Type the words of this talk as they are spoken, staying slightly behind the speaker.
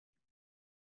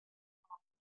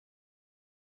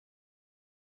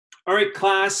All right,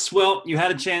 class. Well, you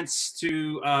had a chance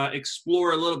to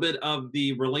explore a little bit of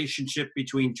the relationship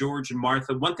between George and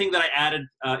Martha. One thing that I added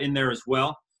in there as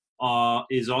well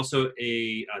is also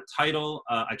a title.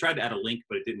 I tried to add a link,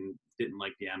 but it didn't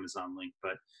like the Amazon link.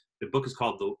 But the book is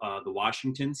called The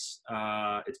Washingtons.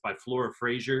 It's by Flora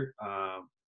Fraser,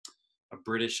 a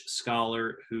British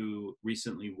scholar who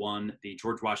recently won the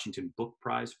George Washington Book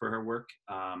Prize for her work.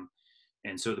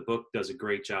 And so the book does a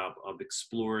great job of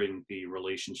exploring the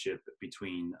relationship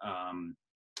between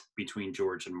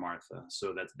George and Martha.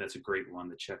 So that's a great one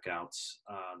to check out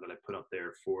that I put up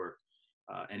there for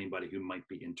anybody who might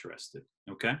be interested.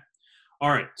 Okay. All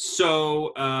right.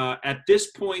 So at this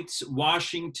point,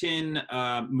 Washington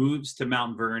moves to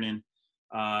Mount Vernon.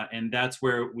 And that's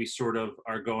where we sort of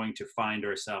are going to find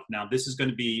ourselves. Now, this is going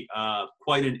to be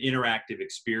quite an interactive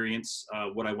experience.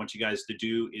 What I want you guys to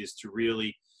do is to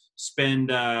really spend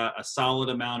a solid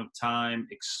amount of time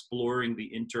exploring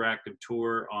the interactive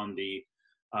tour on the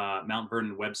Mount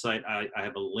Vernon website. I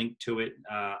have a link to it.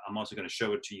 I'm also going to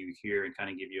show it to you here and kind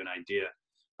of give you an idea.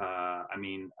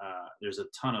 There's a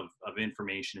ton of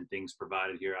information and things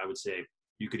provided here. I would say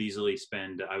you could easily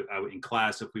spend, in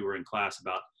class, if we were in class,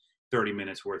 about 30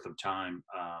 minutes worth of time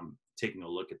taking a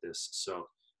look at this. So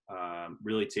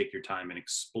really take your time and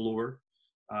explore.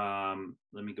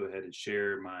 Let me go ahead and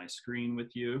share my screen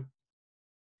with you.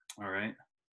 All right.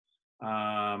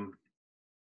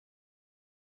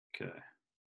 Okay.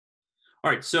 All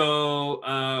right, so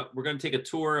we're going to take a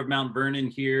tour of Mount Vernon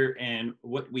here, and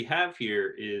what we have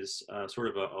here is sort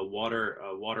of a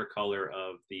watercolor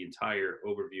of the entire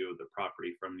overview of the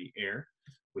property from the air.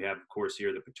 We have, of course,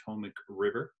 here the Potomac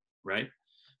River, right?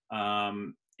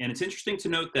 And it's interesting to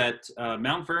note that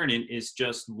Mount Vernon is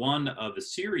just one of a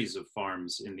series of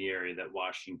farms in the area that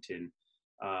Washington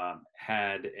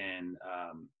had and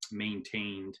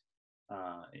maintained,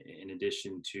 in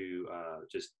addition to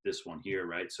just this one here,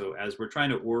 right? So as we're trying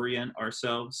to orient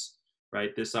ourselves,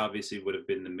 right, this obviously would have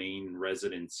been the main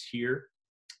residence here.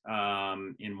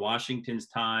 In Washington's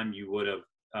time, you would have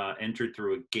entered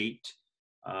through a gate.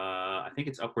 I think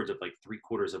it's upwards of like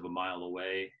 3/4 of a mile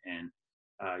away, and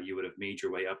you would have made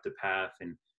your way up the path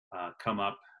and come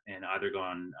up and either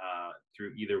gone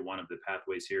through either one of the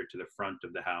pathways here to the front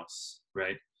of the house,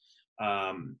 right?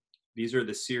 These are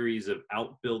the series of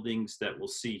outbuildings that we'll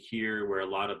see here where a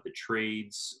lot of the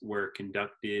trades were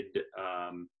conducted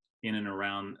in and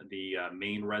around the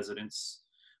main residence.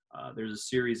 There's a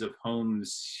series of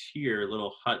homes here,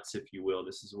 little huts, if you will.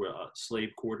 This is where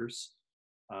slave quarters,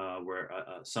 where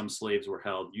some slaves were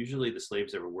held. Usually the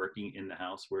slaves that were working in the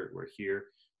house were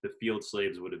here. The field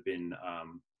slaves would have been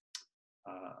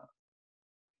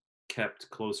kept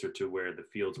closer to where the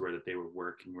fields were that they were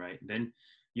working, right? And then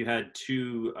you had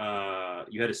you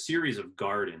had a series of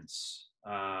gardens.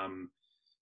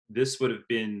 This would have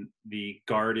been the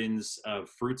gardens of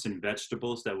fruits and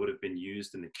vegetables that would have been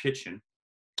used in the kitchen.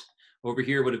 Over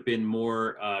here would have been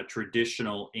more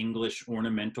traditional English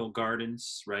ornamental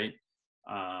gardens, right?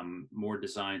 More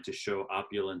designed to show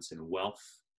opulence and wealth,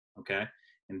 okay?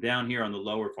 And down here on the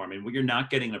lower farm, and what you're not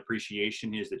getting an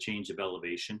appreciation is the change of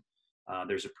elevation.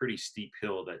 There's a pretty steep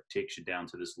hill that takes you down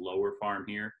to this lower farm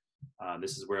here.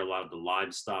 This is where a lot of the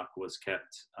livestock was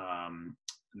kept.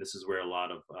 This is where a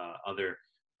lot of other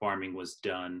farming was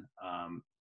done.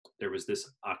 There was this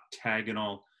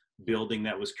octagonal building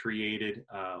that was created.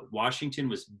 Washington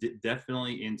was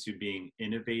definitely into being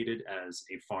innovated as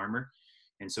a farmer.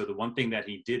 And so the one thing that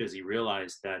he did is he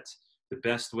realized that the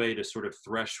best way to sort of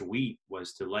thresh wheat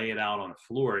was to lay it out on a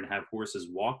floor and have horses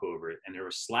walk over it. And there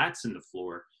were slats in the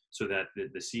floor so that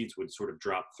the seeds would sort of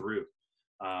drop through.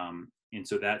 And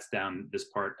so that's down this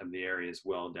part of the area as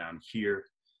well, down here.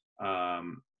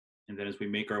 And then as we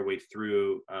make our way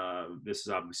through, this is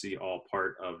obviously all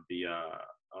part of the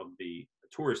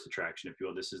tourist attraction, if you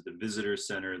will. This is the visitor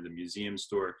center, the museum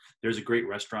store. There's a great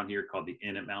restaurant here called the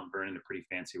Inn at Mount Vernon, a pretty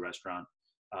fancy restaurant.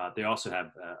 They also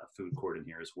have a food court in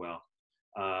here as well.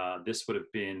 This would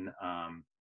have been, I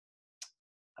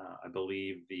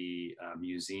believe, the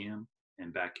museum,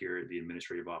 and back here the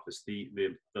administrative office.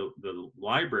 The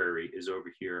library is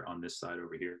over here on this side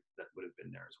over here. That would have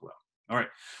been there as well. All right,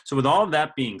 so with all of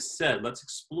that being said, let's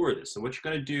explore this. So what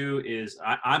you're going to do is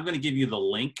I'm going to give you the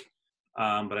link,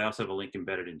 but I also have a link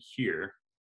embedded in here.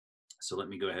 So let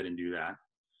me go ahead and do that.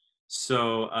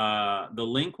 So the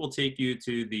link will take you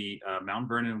to the Mount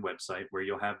Vernon website where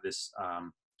you'll have this,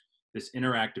 this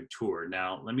interactive tour.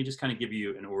 Now, let me just kind of give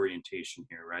you an orientation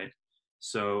here, right?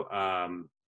 So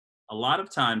a lot of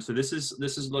times, so this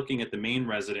is looking at the main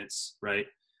residence, right?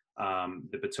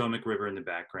 The Potomac River in the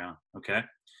background, okay?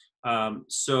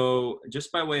 So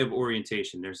just by way of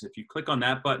orientation, if you click on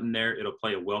that button there, it'll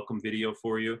play a welcome video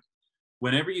for you.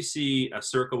 Whenever you see a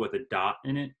circle with a dot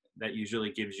in it, that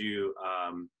usually gives you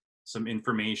some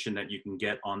information that you can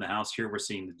get on the house. Here we're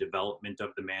seeing the development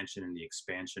of the mansion and the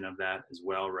expansion of that as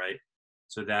well, right?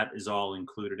 So that is all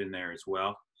included in there as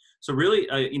well. So really,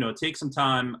 take some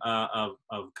time of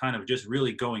kind of just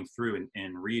really going through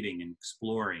and reading and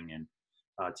exploring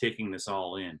and taking this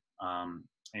all in.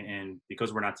 And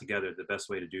because we're not together, the best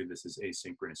way to do this is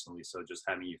asynchronously. So just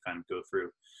having you kind of go through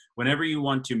whenever you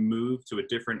want to move to a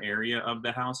different area of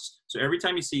the house. So every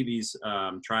time you see these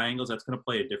triangles, that's going to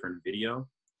play a different video.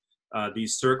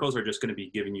 These circles are just going to be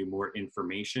giving you more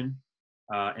information.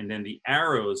 And then the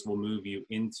arrows will move you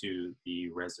into the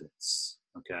residence,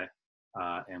 okay?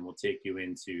 And we'll take you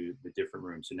into the different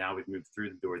rooms. So now we've moved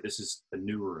through the door. This is the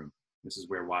new room. This is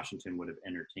where Washington would have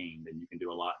entertained, and you can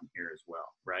do a lot in here as well,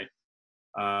 right?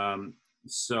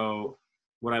 So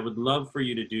what I would love for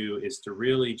you to do is to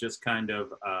really just kind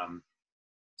of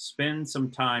spend some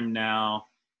time now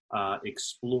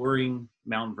exploring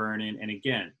Mount Vernon. And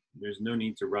again, there's no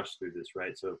need to rush through this,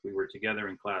 right? So if we were together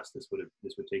in class, this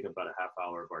would take about a half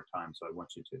hour of our time. So I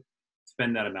want you to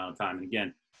spend that amount of time. And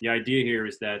again, the idea here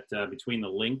is that between the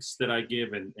links that I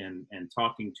give and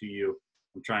talking to you,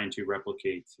 I'm trying to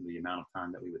replicate the amount of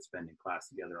time that we would spend in class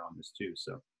together on this too.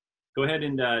 So go ahead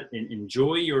and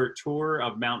enjoy your tour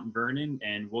of Mount Vernon,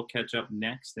 and we'll catch up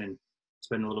next and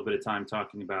spend a little bit of time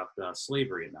talking about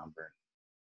slavery at Mount Vernon.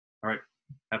 All right,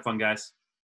 have fun, guys.